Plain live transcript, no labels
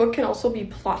book can also be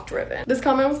plot driven. This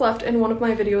comment was left in one of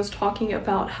my videos talking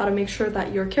about how to make sure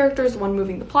that your character is the one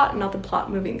moving the plot and not the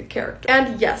plot moving the character.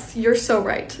 And yes, you're so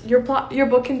right. Your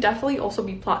book can definitely also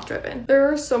be plot driven.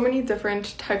 There are so many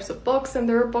different types of books, and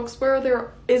there are books where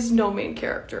there is no main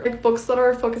character. Like books that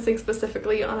are focusing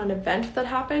specifically on an event that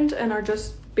happened and are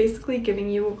just basically giving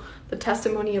you the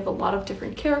testimony of a lot of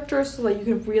different characters so that you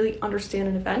can really understand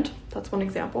an event. That's one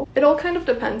example. It all kind of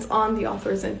depends on the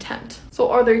author's intent.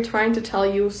 So are they trying to tell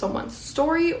you someone's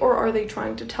story, or are they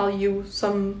trying to tell you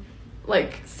some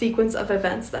like sequence of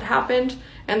events that happened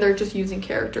and they're just using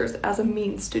characters as a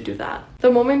means to do that?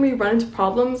 The moment we run into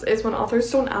problems is when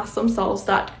authors don't ask themselves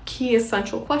that key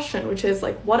essential question, which is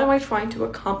like, what am I trying to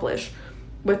accomplish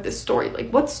with this story? Like,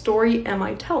 what story am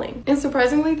I telling? And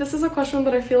surprisingly, this is a question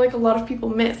that I feel like a lot of people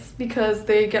miss because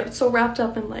they get so wrapped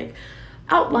up in like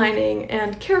outlining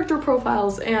and character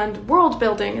profiles and world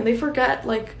building, and they forget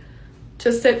like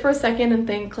to sit for a second and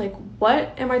think like,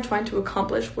 what am I trying to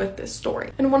accomplish with this story?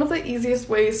 And one of the easiest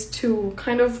ways to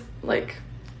kind of like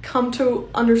come to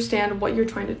understand what you're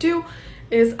trying to do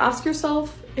is ask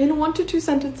yourself in 1 to 2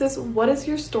 sentences, what is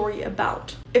your story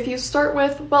about? If you start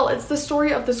with, well, it's the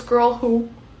story of this girl who,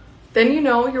 then you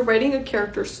know you're writing a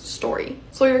character's story.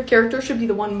 So your character should be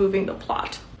the one moving the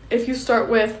plot. If you start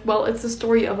with, well, it's the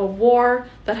story of a war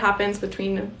that happens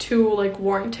between 2 like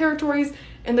warring territories,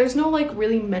 and there's no like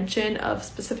really mention of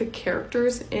specific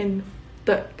characters in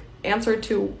the answer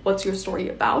to what's your story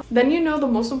about, then you know the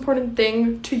most important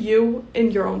thing to you in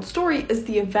your own story is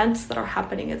the events that are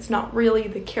happening. It's not really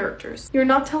the characters. You're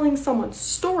not telling someone's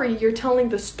story, you're telling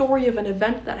the story of an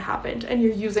event that happened, and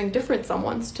you're using different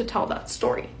someones to tell that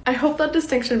story. I hope that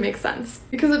distinction makes sense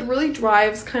because it really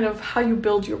drives kind of how you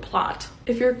build your plot.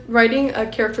 If you're writing a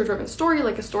character-driven story,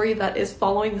 like a story that is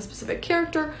following a specific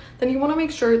character, then you want to make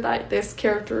sure that this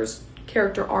character's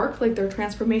character arc, like their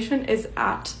transformation, is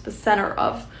at the center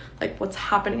of like what's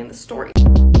happening in the story.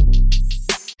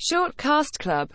 Short Cast Club